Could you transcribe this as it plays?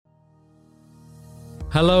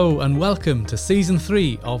Hello and welcome to Season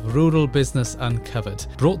 3 of Rural Business Uncovered,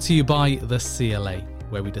 brought to you by the CLA,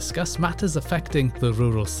 where we discuss matters affecting the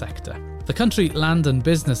rural sector. The Country Land and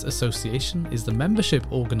Business Association is the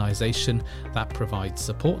membership organisation that provides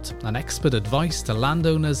support and expert advice to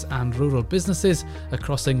landowners and rural businesses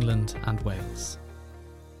across England and Wales.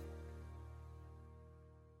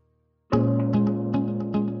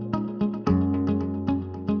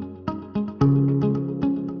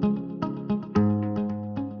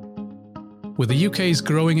 With the UK's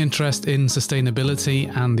growing interest in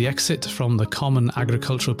sustainability and the exit from the Common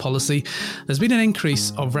Agricultural Policy, there's been an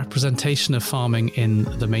increase of representation of farming in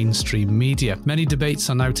the mainstream media. Many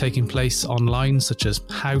debates are now taking place online, such as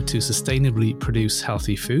how to sustainably produce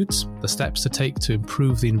healthy foods, the steps to take to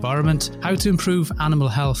improve the environment, how to improve animal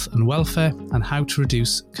health and welfare, and how to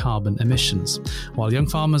reduce carbon emissions. While young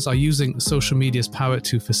farmers are using social media's power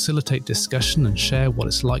to facilitate discussion and share what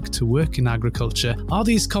it's like to work in agriculture, are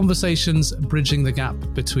these conversations bridging the gap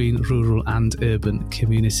between rural and urban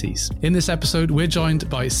communities? In this episode, we're joined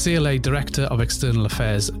by CLA Director of External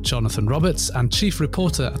Affairs, Jonathan Roberts, and Chief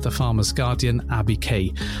Reporter at the Farmers Guardian, Abby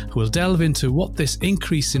Kay, who will delve into what this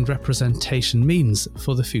increase in representation means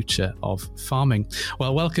for the future of farming.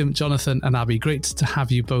 Well, welcome, Jonathan and Abby. Great to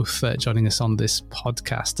have you both joining us on this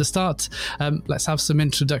podcast. To start, let's have some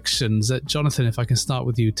introductions. Jonathan, if I can start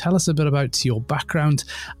with you, tell us a bit about your background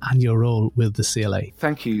and your role with the CLA.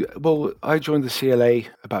 Thank you. Well, I joined the CLA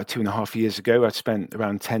about 2.5 years ago. I'd spent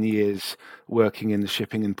around 10 years working in the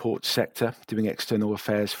shipping and port sector, doing external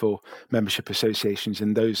affairs for membership associations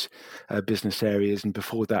in those business areas. And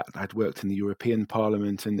before that, I'd worked in the European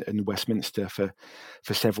Parliament and Westminster for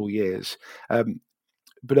several years.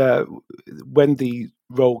 But when the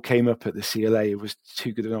role came up at the CLA, it was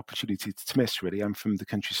too good an opportunity to miss, really. I'm from the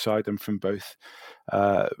countryside. I'm from both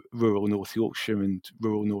rural North Yorkshire and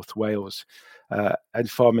rural North Wales. And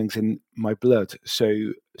farming's in my blood.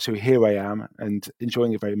 So here I am and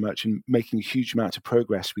enjoying it very much and making a huge amount of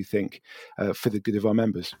progress, we think, for the good of our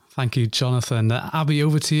members. Thank you, Jonathan. Abby,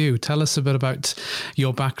 over to you. Tell us a bit about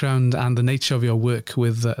your background and the nature of your work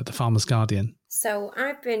with the Farmers Guardian. So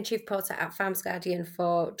I've been Chief Reporter at Farmers Guardian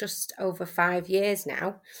for just over 5 years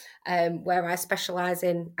now, where I specialise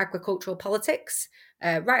in agricultural politics,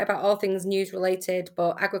 write about all things news related,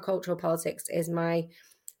 but agricultural politics is my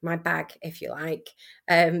bag, if you like.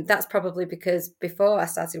 That's probably because before I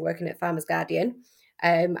started working at Farmers Guardian,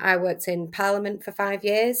 I worked in Parliament for 5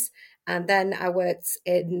 years, and then I worked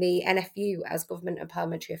in the NFU as Government and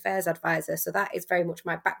Parliamentary Affairs Advisor. So that is very much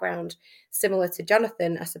my background, similar to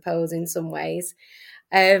Jonathan, I suppose, in some ways.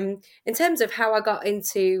 In terms of how I got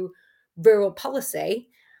into rural policy,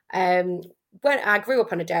 when I grew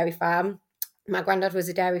up on a dairy farm, my granddad was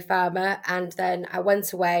a dairy farmer, and then I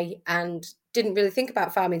went away and didn't really think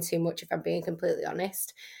about farming too much, if I'm being completely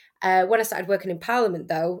honest. When I started working in Parliament,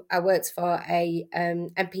 though, I worked for a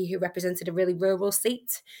MP who represented a really rural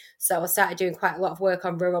seat. So I started doing quite a lot of work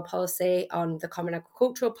on rural policy, on the Common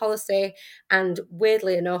Agricultural Policy. And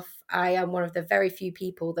weirdly enough, I am one of the very few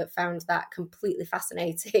people that found that completely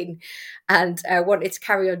fascinating and wanted to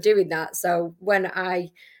carry on doing that. So when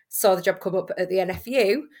I saw the job come up at the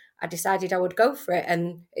NFU, I decided I would go for it,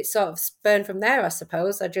 and it sort of spurned from there, I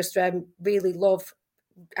suppose. I just really love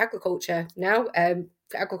agriculture now.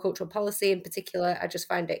 Agricultural policy in particular, I just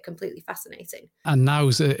find it completely fascinating. And now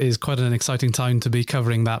is quite an exciting time to be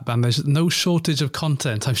covering that, and there's no shortage of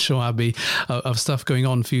content, I'm sure, Abby, of stuff going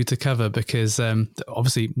on for you to cover, because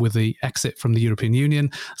obviously with the exit from the European Union,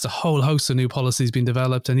 there's a whole host of new policies being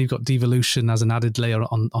developed, and you've got devolution as an added layer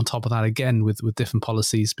on top of that again, with different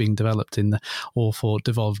policies being developed in all four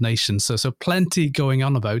devolved nations. So plenty going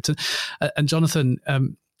on about. And Jonathan,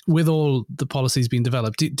 with all the policies being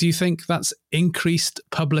developed, do you think that's increased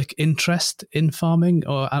public interest in farming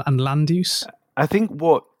and land use? I think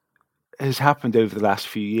what has happened over the last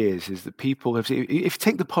few years is that people have, if you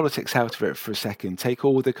take the politics out of it for a second, take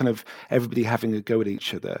all the kind of everybody having a go at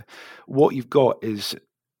each other, what you've got is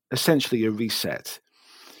essentially a reset.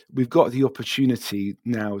 We've got the opportunity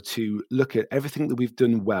now to look at everything that we've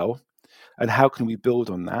done well and how can we build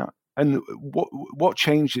on that, and what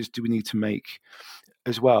changes do we need to make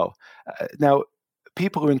as well. Now,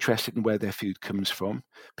 people are interested in where their food comes from.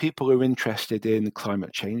 People are interested in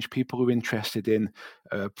climate change. People are interested in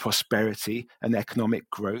prosperity and economic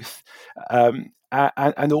growth. And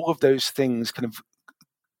all of those things kind of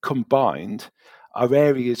combined are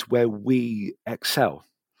areas where we excel.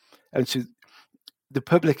 And so the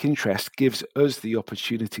public interest gives us the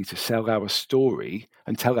opportunity to sell our story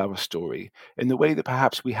and tell our story in the way that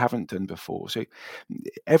perhaps we haven't done before. So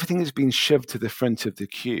everything has been shoved to the front of the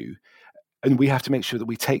queue. And we have to make sure that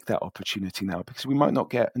we take that opportunity now, because we might not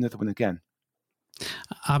get another one again.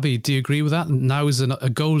 Abby, do you agree with that? Now is a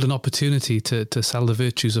golden opportunity to sell the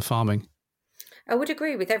virtues of farming. I would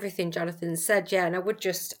agree with everything Jonathan said, yeah, and I would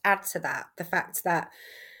just add to that the fact that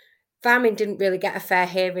farming didn't really get a fair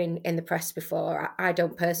hearing in the press before. I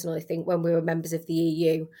don't personally think, when we were members of the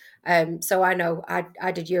EU. So I know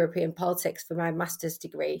I did European politics for my master's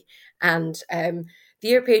degree, and the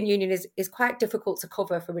European Union is quite difficult to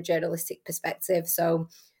cover from a journalistic perspective. So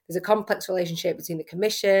there's a complex relationship between the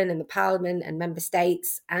Commission and the Parliament and member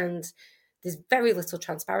states, and there's very little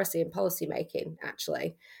transparency in policy making,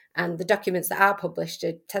 actually. And the documents that are published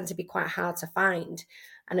tend to be quite hard to find.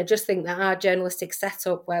 And I just think that our journalistic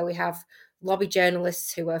setup, where we have lobby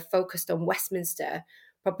journalists who are focused on Westminster,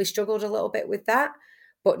 probably struggled a little bit with that.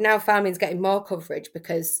 But now farming's getting more coverage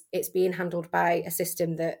because it's being handled by a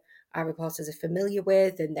system that our reporters are familiar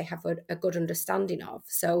with and they have a good understanding of.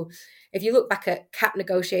 So if you look back at CAP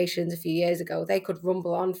negotiations a few years ago, they could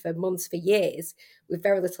rumble on for months, for years, with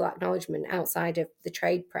very little acknowledgement outside of the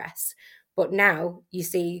trade press. But now you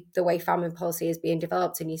see the way farming policy is being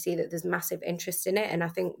developed and you see that there's massive interest in it. And I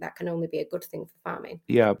think that can only be a good thing for farming.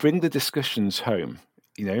 Yeah, bring the discussions home.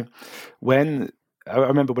 When I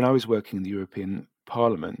remember when I was working in the European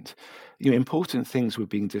Parliament, important things were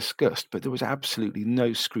being discussed, but there was absolutely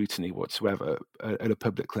no scrutiny whatsoever at a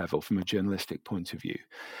public level from a journalistic point of view.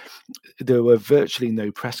 There were virtually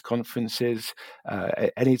no press conferences.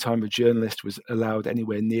 Any time a journalist was allowed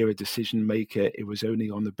anywhere near a decision maker, it was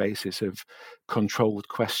only on the basis of controlled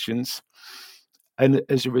questions. And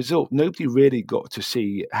as a result, nobody really got to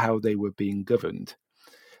see how they were being governed.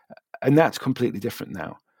 And that's completely different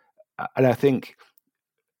now. And I think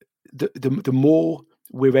the more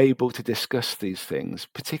we're able to discuss these things,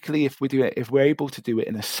 particularly if we're able to do it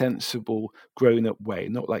in a sensible, grown-up way,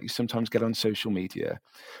 not like you sometimes get on social media,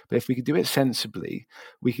 but if we can do it sensibly,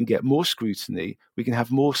 we can get more scrutiny, we can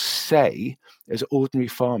have more say as ordinary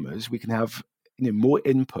farmers, we can have more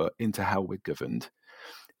input into how we're governed,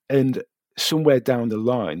 and somewhere down the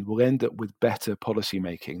line, we'll end up with better policy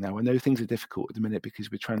making. Now, I know things are difficult at the minute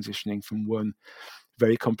because we're transitioning from one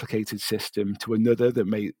very complicated system to another that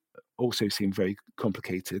may also seem very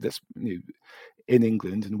complicated. That's in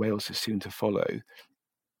England, and Wales is soon to follow.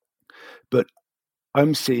 But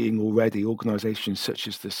I'm seeing already organisations such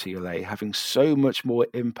as the CLA having so much more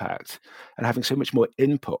impact and having so much more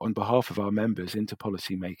input on behalf of our members into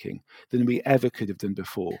policy making than we ever could have done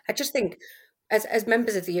before. I just think as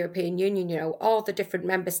members of the European Union, all the different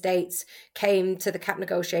member states came to the CAP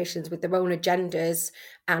negotiations with their own agendas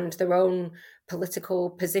and their own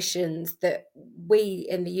political positions that we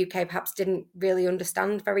in the UK perhaps didn't really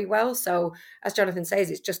understand very well. So as Jonathan says,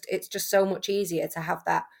 it's just so much easier to have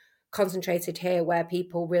that concentrated here where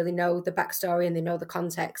people really know the backstory and they know the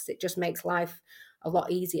context. It just makes life a lot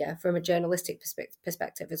easier from a journalistic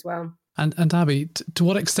perspective as well. And Abby, to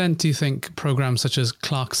what extent do you think programmes such as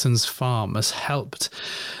Clarkson's Farm has helped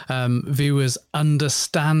viewers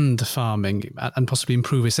understand farming and possibly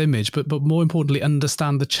improve its image, but more importantly,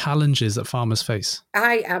 understand the challenges that farmers face?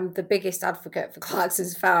 I am the biggest advocate for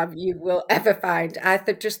Clarkson's Farm you will ever find. I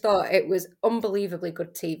just thought it was unbelievably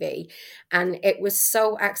good TV, and it was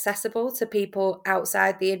so accessible to people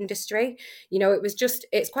outside the industry.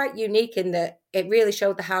 It's quite unique in that it really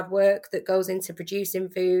showed the hard work that goes into producing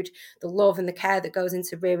food, the love and the care that goes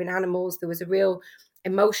into rearing animals. There was a real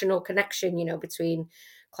emotional connection, between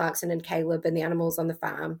Clarkson and Caleb and the animals on the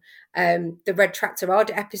farm. The Red Tractor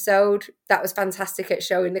audit episode, that was fantastic at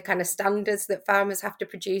showing the kind of standards that farmers have to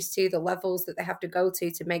produce to, the levels that they have to go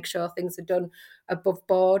to make sure things are done above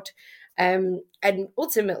board. And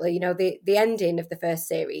ultimately, the ending of the first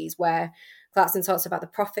series where Clarkson talks about the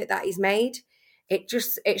profit that he's made,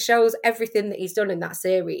 it shows everything that he's done in that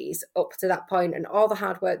series up to that point and all the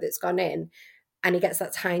hard work that's gone in, and he gets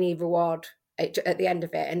that tiny reward at the end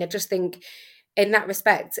of it. And I just think in that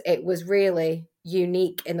respect, it was really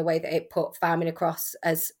unique in the way that it put farming across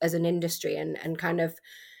as an industry, and kind of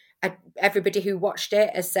everybody who watched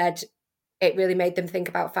it has said it really made them think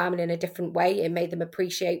about farming in a different way. It made them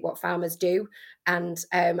appreciate what farmers do. And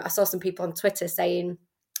I saw some people on Twitter saying,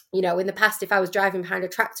 in the past, if I was driving behind a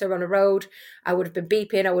tractor on a road, I would have been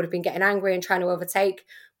beeping, I would have been getting angry and trying to overtake.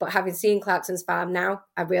 But having seen Clarkson's Farm now,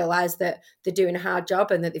 I realise that they're doing a hard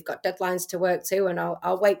job and that they've got deadlines to work to, and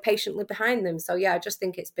I'll wait patiently behind them. So, yeah, I just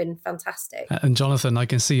think it's been fantastic. And Jonathan, I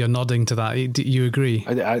can see you're nodding to that. Do you agree?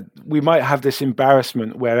 We might have this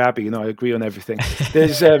embarrassment where Abby and I agree on everything.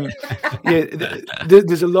 There's,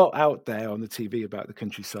 there's a lot out there on the TV about the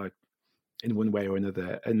countryside in one way or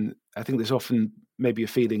another. And I think there's often maybe a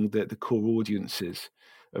feeling that the core audiences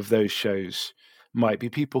of those shows might be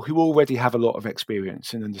people who already have a lot of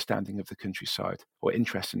experience and understanding of the countryside or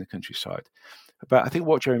interest in the countryside. But I think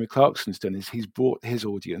what Jeremy Clarkson's done is he's brought his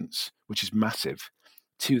audience, which is massive,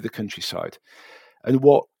 to the countryside. And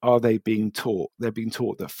what are they being taught? They're being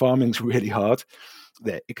taught that farming's really hard,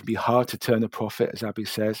 that it can be hard to turn a profit, as Abby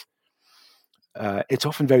says. It's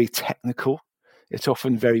often very technical. It's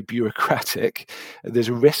often very bureaucratic. There's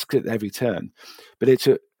a risk at every turn. But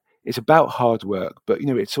it's about hard work, but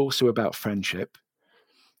it's also about friendship.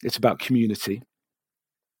 It's about community.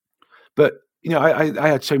 But I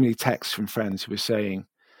had so many texts from friends who were saying,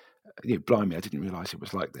 blimey, I didn't realise it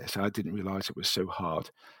was like this. I didn't realise it was so hard.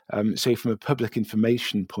 So from a public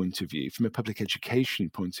information point of view, from a public education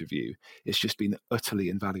point of view, it's just been utterly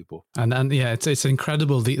invaluable. And yeah, it's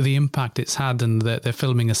incredible the impact it's had, and they're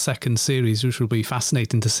filming a second series, which will be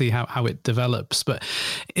fascinating to see how it develops. But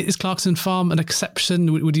is Clarkson Farm an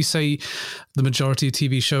exception? Would you say the majority of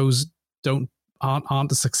TV shows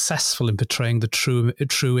aren't as successful in portraying the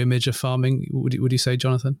true image of farming? Would you say,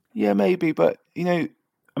 Jonathan? Yeah, maybe, but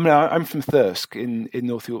I'm from Thirsk in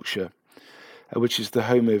North Yorkshire, which is the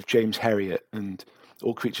home of James Herriot and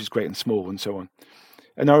All Creatures Great and Small and so on.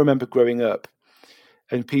 And I remember growing up,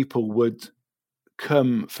 and people would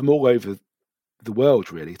come from all over the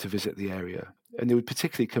world, really, to visit the area. And they would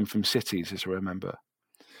particularly come from cities, as I remember.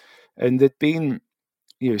 And there'd been,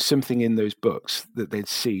 something in those books that they'd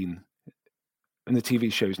seen, and the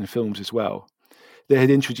TV shows and the films as well, that had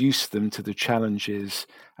introduced them to the challenges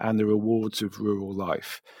and the rewards of rural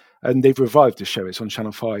life. And they've revived the show. It's on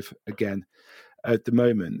Channel 5 again at the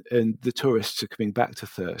moment. And the tourists are coming back to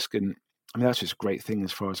Thirsk. And that's just a great thing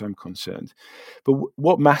as far as I'm concerned. But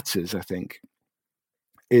what matters, I think,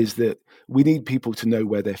 is that we need people to know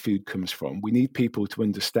where their food comes from. We need people to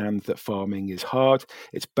understand that farming is hard,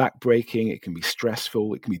 it's backbreaking, it can be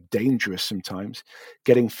stressful, it can be dangerous sometimes,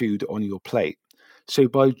 getting food on your plate. So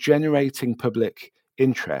by generating public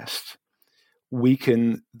interest, we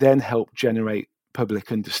can then help generate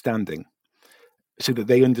public understanding so that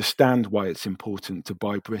they understand why it's important to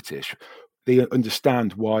buy British. They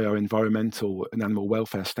understand why our environmental and animal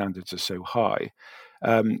welfare standards are so high.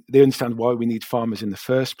 They understand why we need farmers in the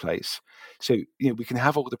first place. So, we can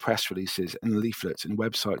have all the press releases and leaflets and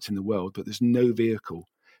websites in the world, but there's no vehicle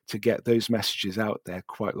to get those messages out there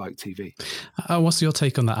quite like TV. What's your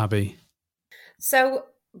take on that, Abby? So,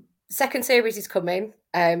 second series is coming.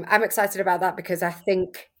 I'm excited about that because I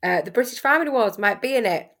think the British Farming Awards might be in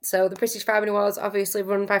it. So the British Farming Awards, obviously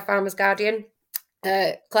run by Farmers Guardian.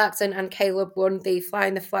 Clarkson and Caleb won the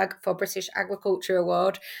Flying the Flag for British Agriculture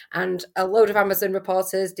Award, and a load of Amazon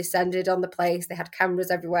reporters descended on the place. They had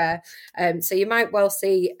cameras everywhere. So you might well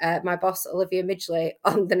see my boss, Olivia Midgley,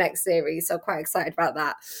 on the next series. So quite excited about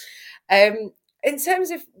that. In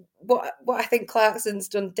terms of what I think Clarkson's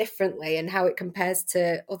done differently and how it compares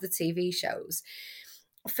to other TV shows,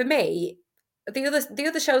 for me, the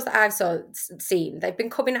other shows that I've seen, they've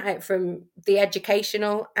been coming at it from the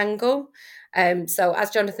educational angle. So as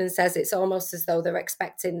Jonathan says, it's almost as though they're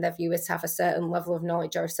expecting their viewers to have a certain level of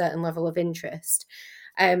knowledge or a certain level of interest.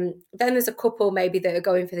 Then there's a couple maybe that are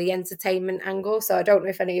going for the entertainment angle. So I don't know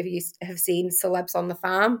if any of you have seen Celebs on the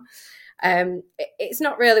Farm. It's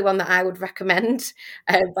not really one that I would recommend,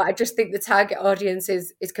 but I just think the target audience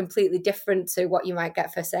is completely different to what you might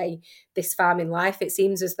get for, say, This Farming Life. It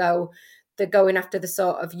seems as though they're going after the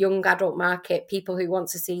sort of young adult market, people who want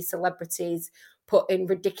to see celebrities put in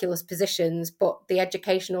ridiculous positions, but the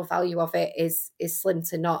educational value of it is slim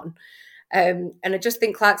to none. And I just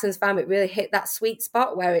think Clarkson's Farm, it really hit that sweet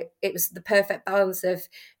spot where it was the perfect balance of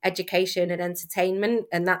education and entertainment,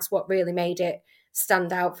 and that's what really made it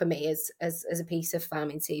stand out for me as a piece of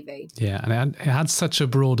farming TV. Yeah, and it had such a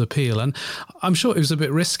broad appeal, and I'm sure it was a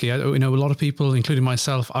bit risky. A lot of people, including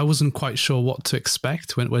myself, I wasn't quite sure what to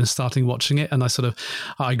expect when starting watching it, and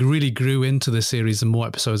I really grew into the series. The more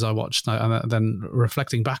episodes I watched, and then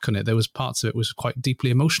reflecting back on it, there was parts of it was quite deeply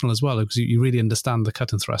emotional as well, because you really understand the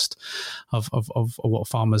cut and thrust of what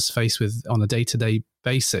farmers face with on a day-to-day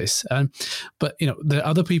basis. But there are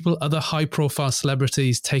other people, other high-profile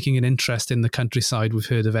celebrities taking an interest in the countryside. We've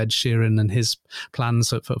heard of Ed Sheeran and his plans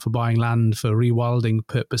for buying land for rewilding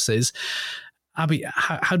purposes. Abby,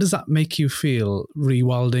 how does that make you feel?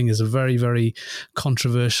 Rewilding is a very, very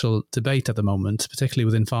controversial debate at the moment, particularly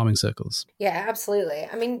within farming circles. Yeah, absolutely.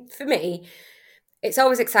 I mean, for me, it's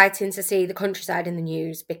always exciting to see the countryside in the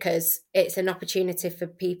news because it's an opportunity for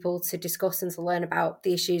people to discuss and to learn about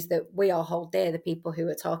the issues that we all hold dear, the people who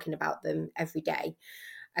are talking about them every day.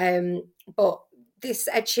 But this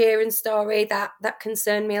Ed Sheeran story, that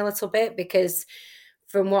concerned me a little bit because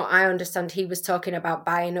from what I understand, he was talking about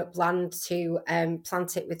buying up land to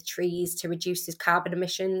plant it with trees to reduce his carbon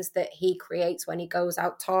emissions that he creates when he goes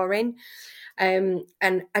out touring. And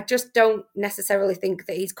I just don't necessarily think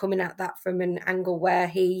that he's coming at that from an angle where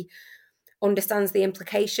he understands the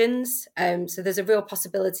implications. So there's a real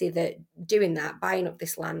possibility that doing that, buying up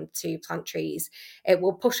this land to plant trees, it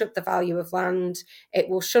will push up the value of land, it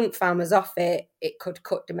will shunt farmers off it, it could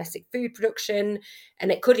cut domestic food production,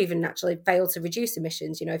 and it could even naturally fail to reduce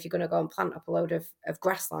emissions, you know, if you're going to go and plant up a load of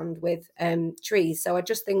grassland with trees. So I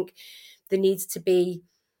just think there needs to be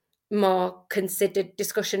more considered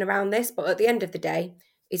discussion around this. But at the end of the day,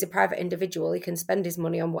 he's a private individual, he can spend his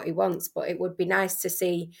money on what he wants, but it would be nice to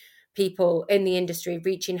see people in the industry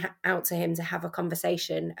reaching out to him to have a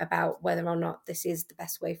conversation about whether or not this is the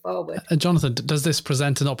best way forward. Jonathan, does this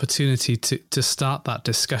present an opportunity to start that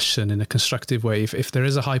discussion in a constructive way? If there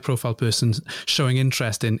is a high profile person showing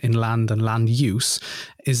interest in land and land use,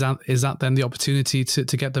 is that then the opportunity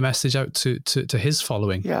to get the message out to his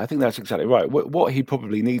following? Yeah, I think that's exactly right. What he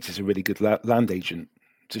probably needs is a really good land agent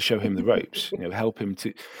to show him the ropes, you know, help him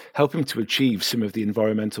to achieve some of the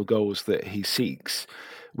environmental goals that he seeks,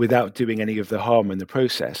 without doing any of the harm in the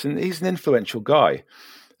process. And he's an influential guy.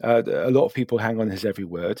 A lot of people hang on his every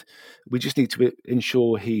word. We just need to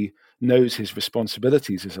ensure he knows his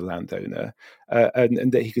responsibilities as a landowner,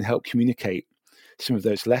 and that he can help communicate some of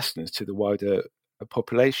those lessons to the wider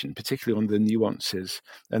population, particularly on the nuances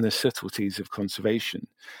and the subtleties of conservation.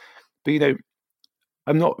 But, you know,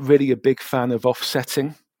 I'm not really a big fan of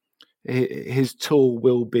offsetting. His tool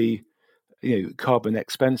will be, you know, carbon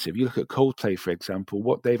expensive. You look at Coldplay, for example,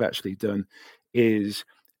 what they've actually done is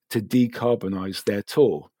to decarbonize their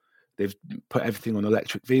tour. They've put everything on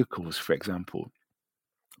electric vehicles, for example.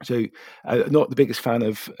 So not the biggest fan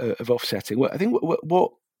of offsetting. Well, I think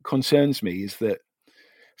what concerns me is that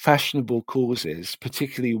fashionable causes,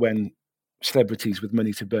 particularly when celebrities with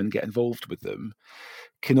money to burn get involved with them,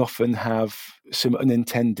 can often have some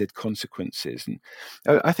unintended consequences. And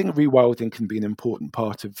I think rewilding can be an important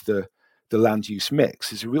part of the land use mix.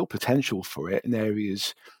 There's a real potential for it in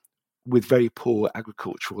areas with very poor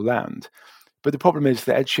agricultural land. But the problem is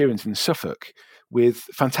that Ed Sheeran's in Suffolk with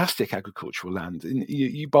fantastic agricultural land. And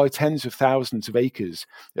you buy tens of thousands of acres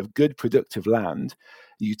of good productive land,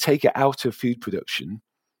 you take it out of food production,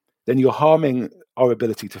 then you're harming our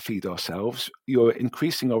ability to feed ourselves, you're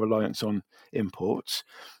increasing our reliance on imports,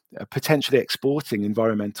 potentially exporting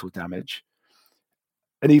environmental damage,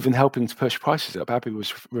 and even helping to push prices up. Abby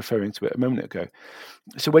was referring to it a moment ago.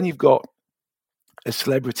 So when you've got a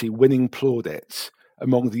celebrity winning plaudits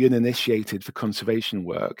among the uninitiated for conservation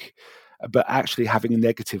work, but actually having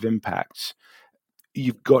negative impacts,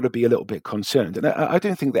 you've got to be a little bit concerned. And I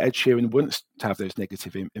don't think that Ed Sheeran wants to have those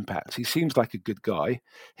negative impacts. He seems like a good guy.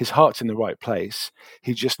 His heart's in the right place.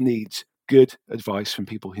 He just needs good advice from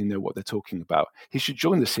people who know what they're talking about. He should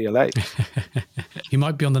join the CLA. He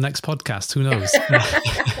might be on the next podcast. Who knows?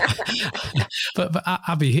 But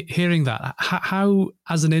Abby, hearing that, how,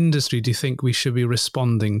 as an industry, do you think we should be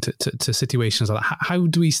responding to situations like that? How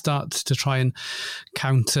do we start to try and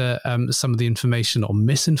counter some of the information or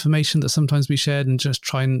misinformation that sometimes we shared, and just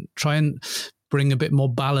try and bring a bit more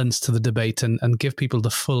balance to the debate and give people the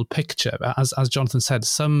full picture? As Jonathan said,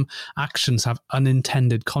 some actions have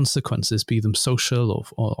unintended consequences, be them social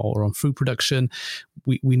or on food production.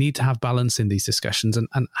 We need to have balance in these discussions. And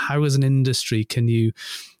how, as an industry, can you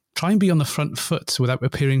try and be on the front foot without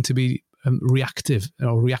appearing to be reactive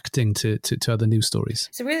or reacting to other news stories?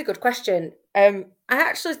 It's a really good question. I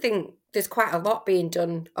actually think there's quite a lot being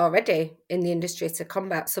done already in the industry to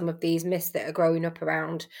combat some of these myths that are growing up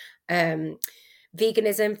around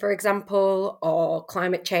veganism, for example, or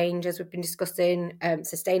climate change, as we've been discussing,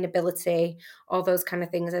 sustainability, all those kind of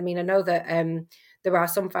things. I mean, I know that there are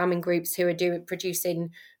some farming groups who are producing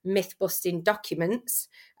myth-busting documents.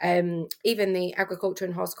 Even the Agriculture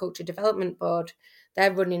and Horticulture Development Board,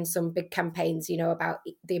 they're running some big campaigns, you know, about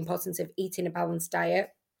the importance of eating a balanced diet,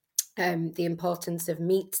 the importance of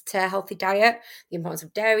meat to a healthy diet, the importance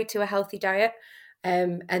of dairy to a healthy diet.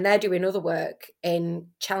 And they're doing other work in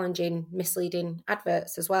challenging misleading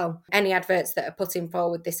adverts as well. Any adverts that are putting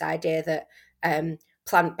forward this idea that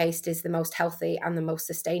plant-based is the most healthy and the most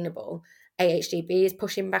sustainable, AHDB is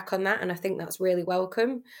pushing back on that, and I think that's really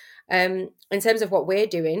welcome. In terms of what we're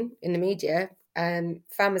doing in the media,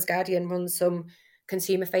 Farmers Guardian runs some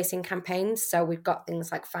consumer-facing campaigns. So we've got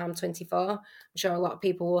things like Farm 24, I'm sure a lot of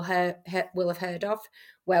people will have heard of,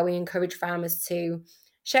 where we encourage farmers to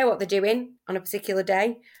share what they're doing on a particular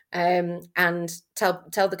day, and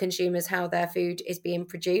tell the consumers how their food is being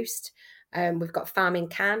produced. We've got Farm in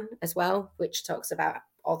Can as well, which talks about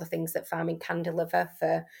all the things that farming can deliver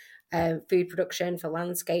for food production, for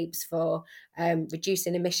landscapes, for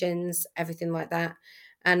reducing emissions, everything like that.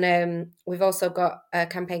 And we've also got a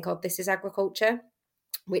campaign called This is Agriculture,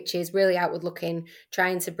 which is really outward looking,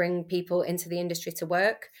 trying to bring people into the industry to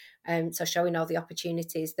work. So showing all the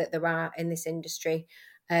opportunities that there are in this industry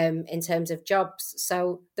in terms of jobs.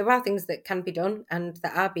 So there are things that can be done and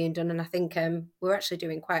that are being done. And I think we're actually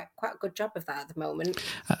doing quite a good job of that at the moment.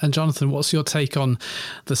 And Jonathan, what's your take on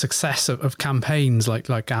the success of campaigns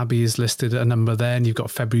like Abby has listed a number there, and you've got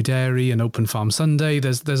February Dairy and Open Farm Sunday.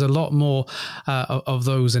 There's a lot more of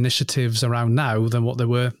those initiatives around now than what there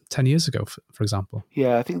were 10 years ago, for example.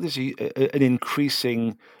 Yeah, I think there's an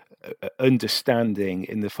increasing understanding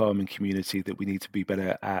in the farming community that we need to be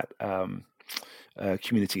better at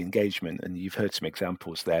community engagement, and you've heard some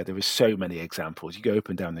examples there. There are so many examples. You go up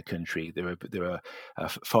and down the country, there are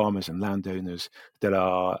farmers and landowners that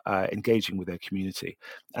are engaging with their community,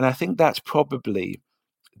 and I think that's probably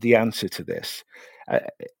the answer to this.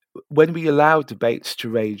 When we allow debates to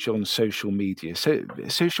rage on social media,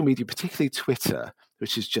 particularly Twitter,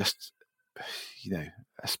 which is just,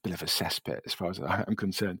 a bit of a cesspit as far as I'm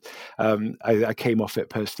concerned. I came off it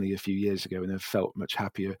personally a few years ago and have felt much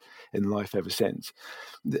happier in life ever since.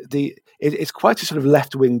 It's quite a sort of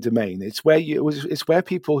left-wing domain. It's where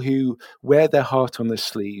people who wear their heart on their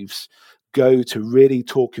sleeves go to really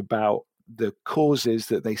talk about the causes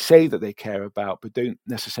that they say that they care about, but don't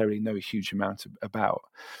necessarily know a huge amount about.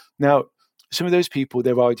 Now, some of those people,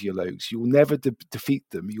 they're ideologues. You will never defeat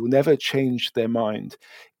them. You will never change their mind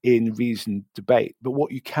in reasoned debate. But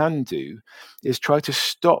what you can do is try to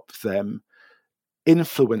stop them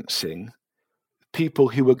influencing people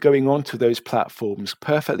who are going onto those platforms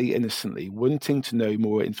perfectly innocently, wanting to know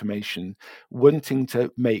more information, wanting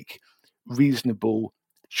to make reasonable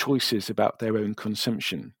choices about their own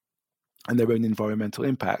consumption and their own environmental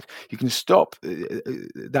impact. You can stop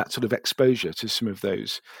that sort of exposure to some of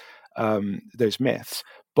those myths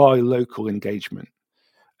by local engagement.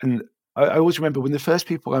 And I always remember when the first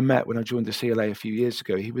people I met when I joined the CLA a few years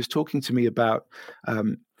ago, he was talking to me about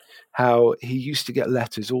how he used to get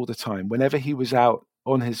letters all the time whenever he was out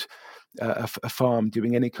on his a farm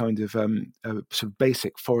doing any kind of sort of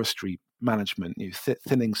basic forestry management,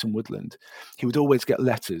 thinning some woodland. He would always get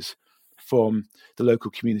letters from the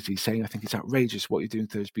local community saying, "I think it's outrageous what you're doing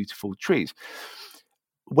to those beautiful trees."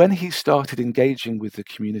 When he started engaging with the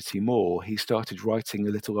community more, he started writing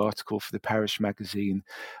a little article for the parish magazine.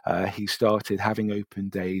 He started having open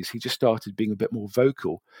days. He just started being a bit more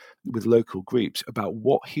vocal with local groups about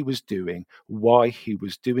what he was doing, why he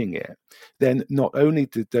was doing it. Then not only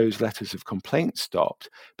did those letters of complaint stop,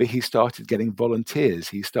 but he started getting volunteers.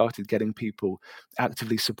 He started getting people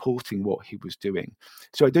actively supporting what he was doing.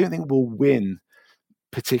 So I don't think we'll win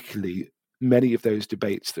particularly many of those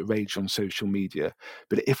debates that rage on social media.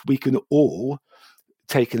 But if we can all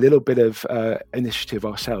take a little bit of initiative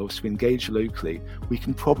ourselves to engage locally, we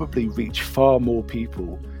can probably reach far more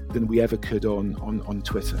people than we ever could on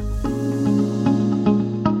Twitter.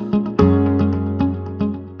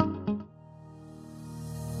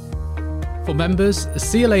 For members,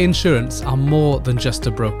 CLA Insurance are more than just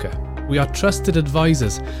a broker. We are trusted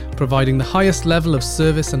advisors, providing the highest level of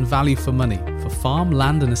service and value for money for farm,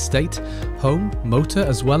 land and estate, home, motor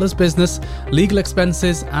as well as business, legal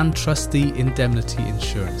expenses and trustee indemnity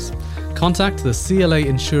insurance. Contact the CLA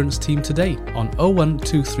Insurance team today on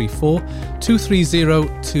 01234 230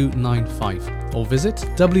 295 or visit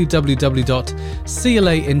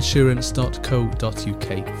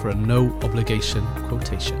www.clainsurance.co.uk for a no obligation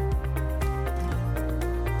quotation.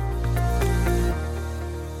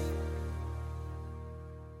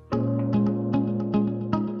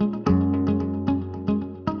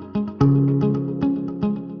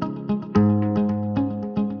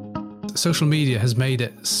 Social media has made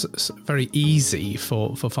it very easy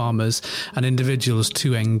for farmers and individuals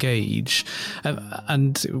to engage.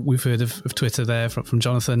 And we've heard of Twitter there from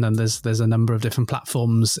Jonathan, and there's a number of different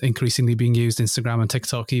platforms increasingly being used, Instagram and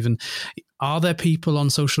TikTok even. Are there people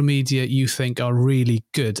on social media you think are really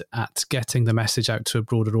good at getting the message out to a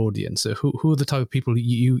broader audience? So who are the type of people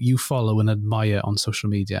you follow and admire on social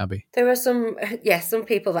media, Abby? There are some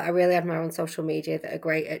people that I really admire on social media that are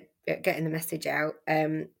great at getting the message out.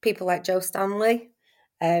 People like Joe Stanley,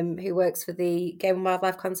 who works for the Game and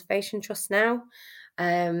Wildlife Conservation Trust now.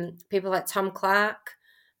 People like Tom Clark.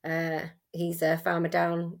 He's a farmer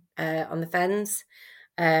down on the Fens.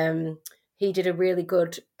 He did a really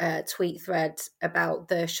good tweet thread about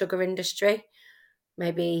the sugar industry.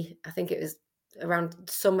 Maybe, I think it was around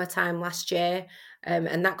summertime last year.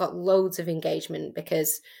 And that got loads of engagement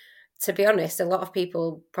because, to be honest, a lot of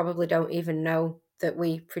people probably don't even know that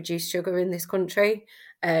we produce sugar in this country.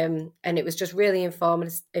 And it was just really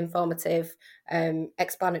informative,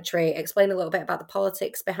 explanatory, explain a little bit about the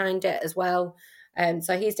politics behind it as well.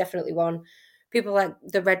 So he's definitely one. People like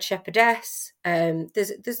the Red Shepherdess.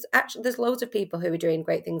 There's loads of people who are doing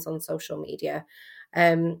great things on social media,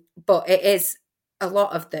 but it is a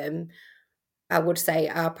lot of them, I would say,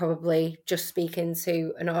 are probably just speaking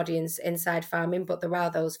to an audience inside farming, but there are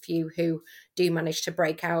those few who do manage to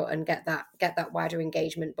break out and get that wider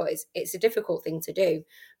engagement. But it's a difficult thing to do,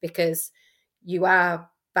 because you are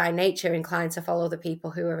by nature inclined to follow the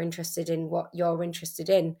people who are interested in what you're interested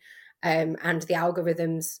in. And the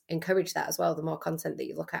algorithms encourage that as well. The more content that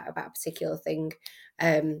you look at about a particular thing,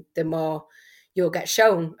 the more you'll get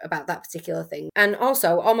shown about that particular thing. And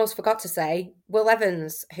also, almost forgot to say, Will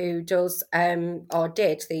Evans, who does or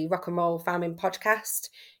did the Rock and Roll Farming podcast,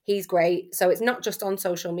 he's great. So it's not just on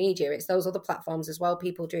social media, it's those other platforms as well,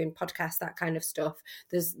 people doing podcasts, that kind of stuff.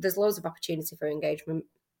 There's loads of opportunity for engagement.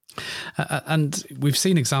 And we've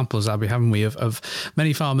seen examples, Abby, haven't we, of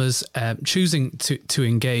many farmers choosing to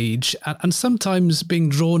engage and sometimes being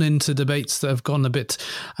drawn into debates that have gone a bit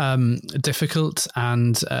difficult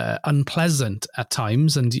and unpleasant at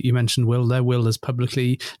times. And you mentioned Will there. Will has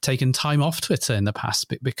publicly taken time off Twitter in the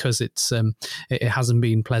past because it hasn't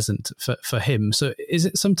been pleasant for him. So is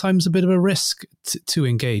it sometimes a bit of a risk to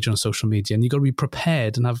engage on social media, and you've got to be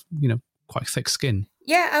prepared and have, quite thick skin?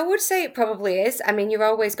 Yeah, I would say it probably is. I mean, you're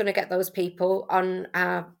always going to get those people. On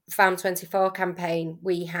our Farm 24 campaign,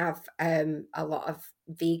 we have a lot of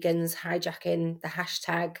vegans hijacking the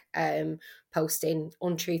hashtag, posting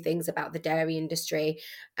untrue things about the dairy industry.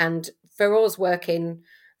 And for us working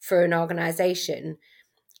for an organisation,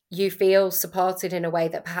 you feel supported in a way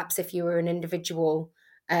that perhaps if you were an individual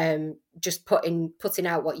just putting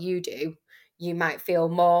out what you do, you might feel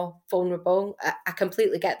more vulnerable. I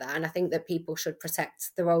completely get that. And I think that people should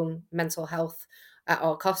protect their own mental health at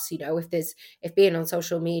all costs. If being on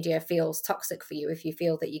social media feels toxic for you, if you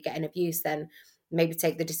feel that you're getting abuse, then maybe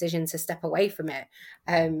take the decision to step away from it.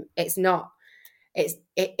 If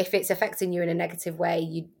it's affecting you in a negative way,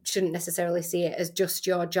 you shouldn't necessarily see it as just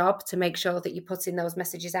your job to make sure that you're putting those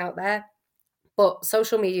messages out there. But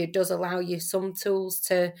social media does allow you some tools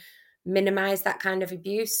to minimize that kind of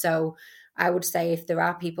abuse. So I would say if there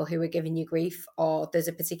are people who are giving you grief, or there's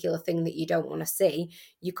a particular thing that you don't want to see,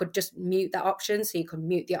 you could just mute that option. So you could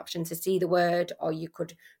mute the option to see the word, or you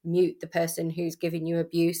could mute the person who's giving you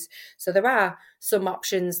abuse. So there are some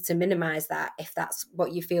options to minimize that if that's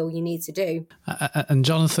what you feel you need to do. And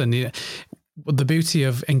Jonathan, the beauty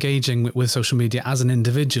of engaging with social media as an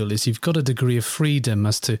individual is you've got a degree of freedom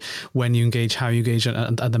as to when you engage, how you engage,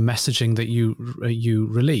 and the messaging that you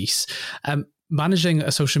release. Managing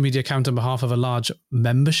a social media account on behalf of a large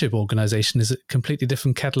membership organization is a completely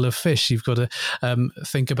different kettle of fish. You've got to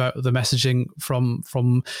think about the messaging from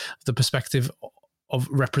the perspective of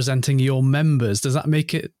representing your members. Does that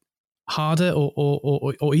make it harder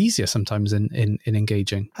or easier sometimes in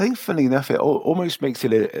engaging? I think, funnily enough, it almost makes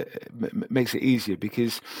it easier,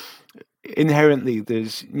 because inherently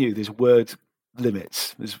there's word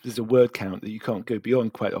limits. There's a word count that you can't go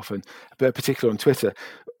beyond quite often, but particularly on Twitter,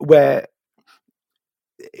 where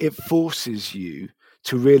it forces you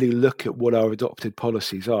to really look at what our adopted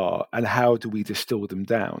policies are and how do we distill them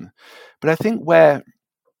down. But I think where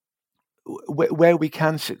we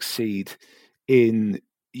can succeed in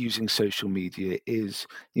using social media is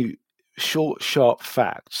short, sharp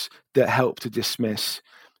facts that help to dismiss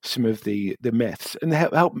some of the myths and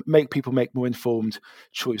help make people make more informed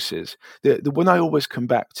choices. The one I always come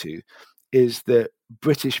back to is that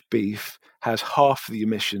British beef has half the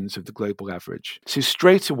emissions of the global average. So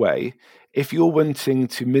straight away, if you're wanting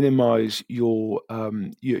to minimize your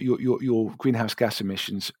greenhouse gas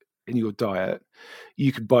emissions in your diet,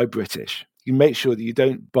 you could buy British. You make sure that you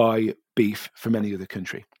don't buy beef from any other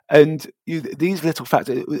country. And these little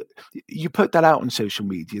factors, you put that out on social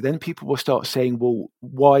media, then people will start saying, well,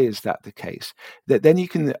 why is that the case? Then you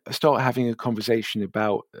can start having a conversation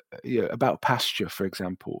about pasture, for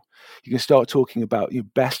example. You can start talking about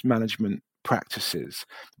best management practices,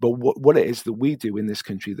 but what it is that we do in this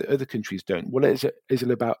country that other countries don't. What is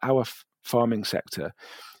it about our farming sector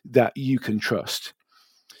that you can trust?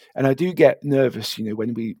 And I do get nervous,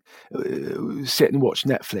 when we sit and watch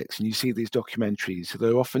Netflix and you see these documentaries.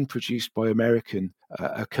 They're often produced by American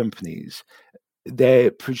companies.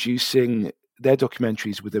 They're producing their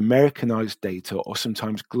documentaries with Americanized data or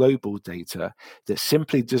sometimes global data that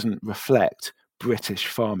simply doesn't reflect British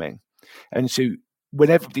farming. And so when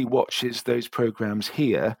everybody watches those programs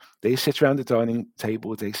here, they sit around the dining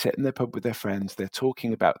table, they sit in their pub with their friends, they're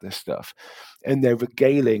talking about this stuff, and they're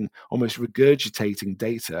regaling, almost regurgitating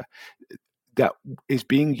data that is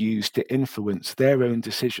being used to influence their own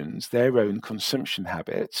decisions, their own consumption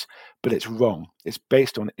habits, but it's wrong. It's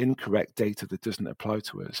based on incorrect data that doesn't apply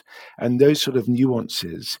to us. And those sort of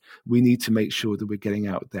nuances, we need to make sure that we're getting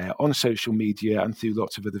out there on social media and through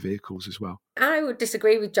lots of other vehicles as well. I would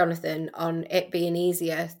disagree with Jonathan on it being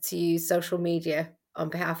easier to use social media on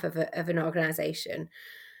behalf of an organisation,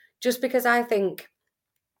 just because I think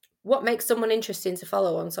what makes someone interesting to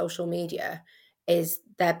follow on social media is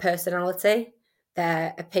their personality,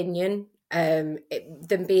 their opinion, them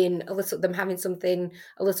having something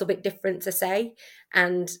a little bit different to say.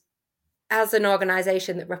 And as an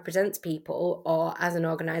organisation that represents people, or as an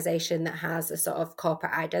organisation that has a sort of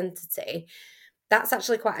corporate identity, that's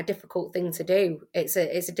actually quite a difficult thing to do. It's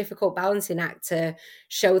a difficult balancing act to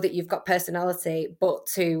show that you've got personality, but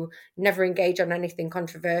to never engage on anything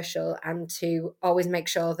controversial, and to always make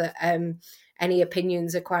sure that any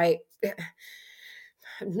opinions are quite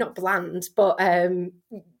not bland, but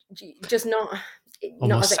just not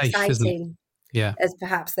as safe, exciting as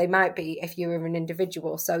perhaps they might be if you were an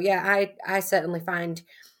individual. So yeah, I certainly find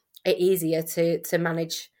it easier to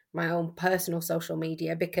manage my own personal social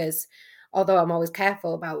media, because although I'm always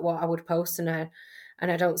careful about what I would post, and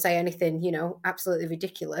I don't say anything, absolutely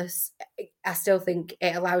ridiculous, I still think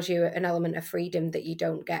it allows you an element of freedom that you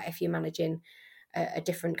don't get if you're managing a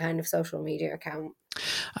different kind of social media account.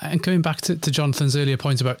 And coming back to Jonathan's earlier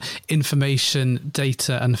point about information,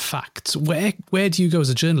 data and facts, where do you go as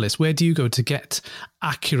a journalist? Where do you go to get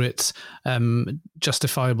accurate,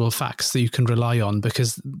 justifiable facts that you can rely on?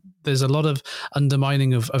 Because there's a lot of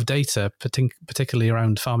undermining of data, particularly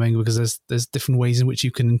around farming, because there's different ways in which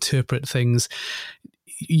you can interpret things.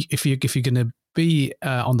 If you're going to be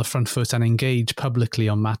on the front foot and engage publicly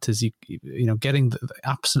on matters, getting the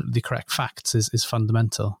absolutely correct facts is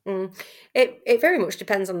fundamental. It very much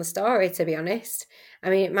depends on the story, to be honest. I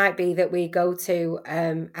mean, it might be that we go to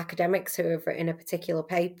academics who have written a particular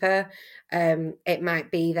paper. It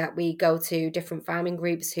might be that we go to different farming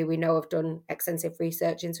groups who we know have done extensive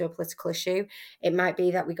research into a political issue. It might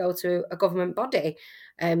be that we go to a government body.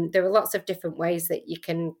 There are lots of different ways that you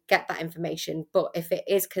can get that information, but if it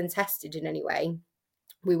is contested in any way,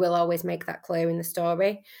 we will always make that clear in the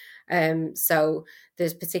story. So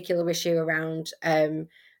there's particular issue around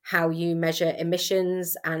how you measure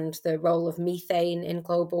emissions and the role of methane in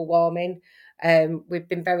global warming. We've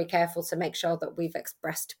been very careful to make sure that we've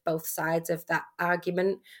expressed both sides of that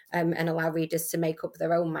argument, and allow readers to make up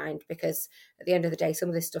their own mind, because at the end of the day, some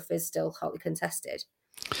of this stuff is still hotly contested.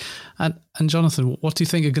 And Jonathan, what do you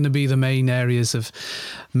think are going to be the main areas of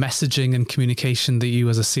messaging and communication that you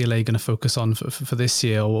as a CLA are going to focus on for this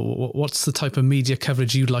year? Or what's the type of media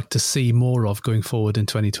coverage you'd like to see more of going forward in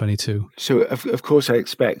 2022? So, of course, I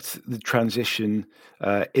expect the transition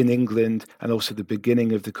in England, and also the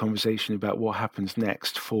beginning of the conversation about what happens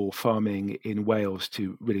next for farming in Wales,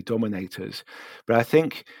 to really dominate us. But I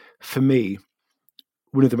think, for me,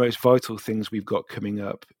 one of the most vital things we've got coming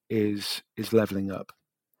up is levelling up.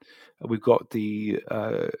 We've got the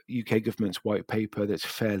UK government's white paper that's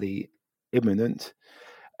fairly imminent,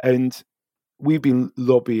 and we've been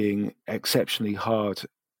lobbying exceptionally hard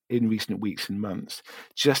in recent weeks and months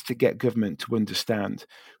just to get government to understand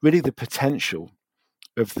really the potential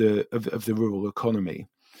of the rural economy.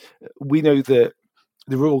 We know that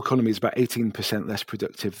the rural economy is about 18% less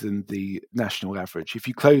productive than the national average. If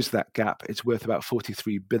you close that gap, it's worth about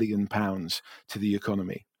 £43 billion to the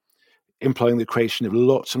economy, implying the creation of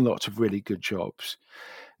lots and lots of really good jobs.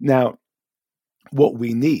 Now, what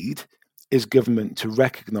we need is government to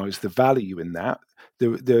recognise the value in that,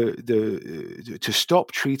 to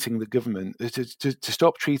stop treating the government, to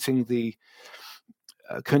stop treating the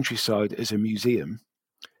countryside as a museum,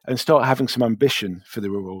 and start having some ambition for the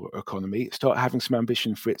rural economy, start having some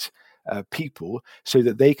ambition for its people, so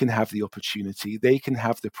that they can have the opportunity, they can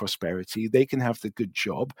have the prosperity, they can have the good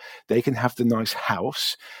job, they can have the nice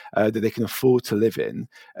house that they can afford to live in,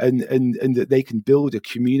 and that they can build a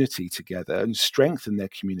community together and strengthen their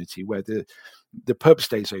community, where the pub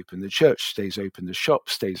stays open, the church stays open, the shop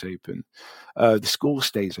stays open, the school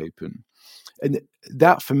stays open. And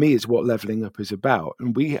that, for me, is what levelling up is about.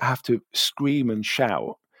 And we have to scream and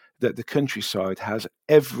shout that the countryside has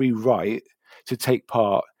every right to take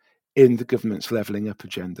part in the government's levelling up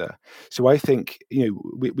agenda. So I think,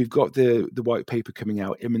 we've got the white paper coming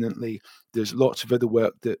out imminently. There's lots of other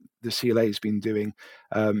work that the CLA has been doing,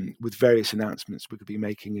 with various announcements we could be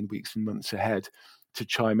making in weeks and months ahead to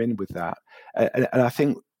chime in with that. And I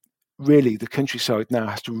think really the countryside now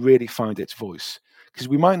has to really find its voice, because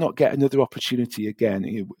we might not get another opportunity again.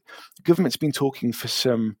 The government's been talking for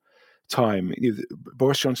some time.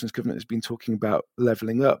 Boris Johnson's government has been talking about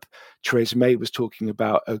levelling up. Theresa May was talking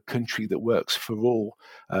about a country that works for all.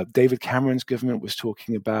 David Cameron's government was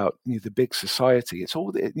talking about the big society. It's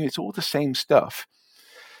all the same stuff.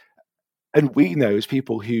 And we know, as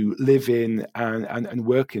people who live in and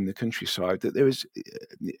work in the countryside, that there is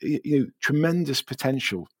tremendous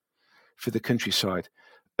potential for the countryside.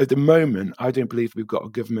 At the moment, I don't believe we've got a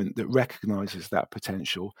government that recognises that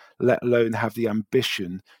potential, let alone have the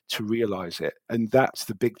ambition to realise it. And that's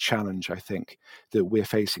the big challenge, I think, that we're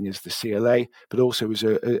facing as the CLA, but also as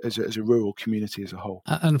a rural community as a whole.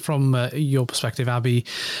 And from your perspective, Abby,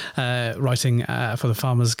 writing for the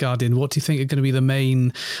Farmers Guardian, what do you think are going to be the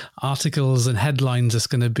main articles and headlines that's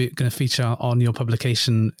going to feature on your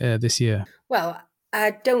publication this year? Well,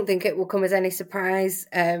 I don't think it will come as any surprise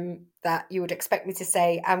that you would expect me to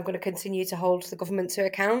say I'm going to continue to hold the government to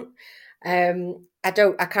account. I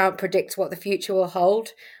can't predict what the future will hold,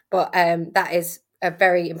 but that is a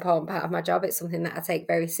very important part of my job. It's something that I take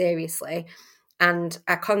very seriously. And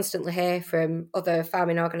I constantly hear from other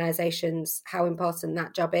farming organisations how important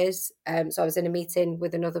that job is. So I was in a meeting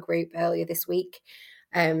with another group earlier this week.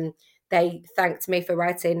 They thanked me for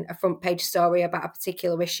writing a front page story about a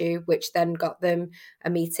particular issue, which then got them a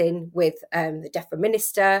meeting with the DEFRA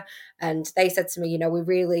minister. And they said to me, we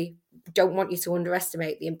really don't want you to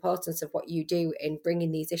underestimate the importance of what you do in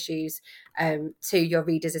bringing these issues to your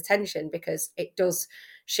readers' attention, because it does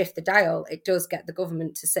shift the dial. It does get the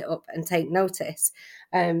government to sit up and take notice.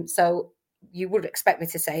 So you would expect me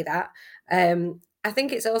to say that. I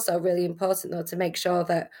think it's also really important, though, to make sure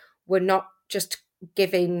that we're not just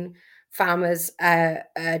giving farmers a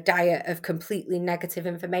diet of completely negative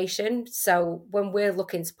information. So when we're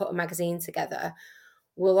looking to put a magazine together,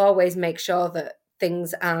 we'll always make sure that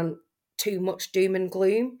things aren't too much doom and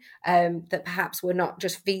gloom, that perhaps we're not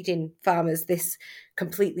just feeding farmers this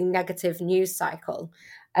completely negative news cycle.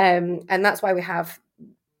 And that's why we have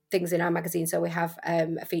things in our magazine. So we have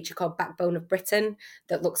a feature called Backbone of Britain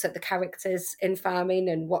that looks at the characters in farming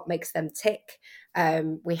and what makes them tick.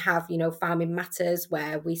 We have, Farming Matters,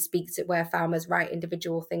 where we speak to where farmers write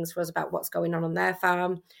individual things for us about what's going on their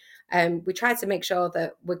farm. We try to make sure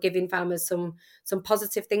that we're giving farmers some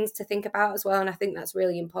positive things to think about as well. And I think that's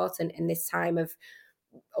really important in this time of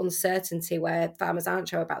uncertainty where farmers aren't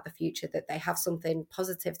sure about the future, that they have something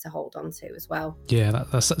positive to hold on to as well. Yeah,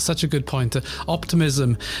 that's such a good point.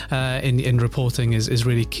 Optimism in reporting is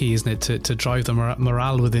really key, isn't it, to drive the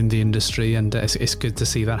morale within the industry, and it's good to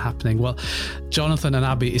see that happening. Well, Jonathan and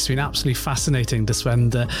Abby, it's been absolutely fascinating to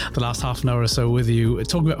spend the last half an hour or so with you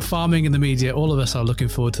talking about farming in the media. All of us are looking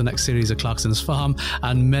forward to the next series of Clarkson's Farm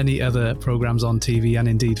and many other programmes on TV, and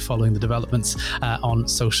indeed following the developments on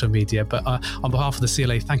social media. But on behalf of the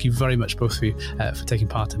CLA, thank you very much, both of you, for taking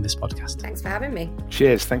part in this podcast. Thanks for having me.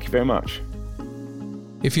 Cheers. Thank you very much.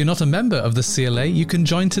 If you're not a member of the CLA, you can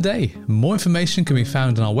join today. More information can be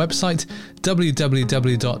found on our website, www.cla.org.uk.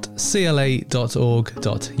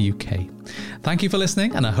 Thank you for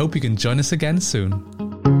listening, and I hope you can join us again soon.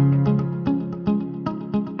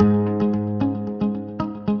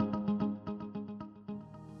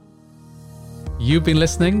 You've been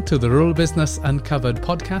listening to the Rural Business Uncovered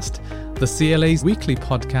podcast, the CLA's weekly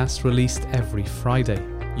podcast released every Friday.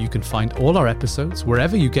 You can find all our episodes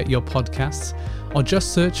wherever you get your podcasts, or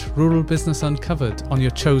just search Rural Business Uncovered on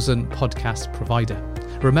your chosen podcast provider.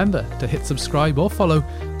 Remember to hit subscribe or follow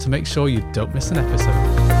to make sure you don't miss an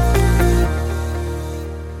episode.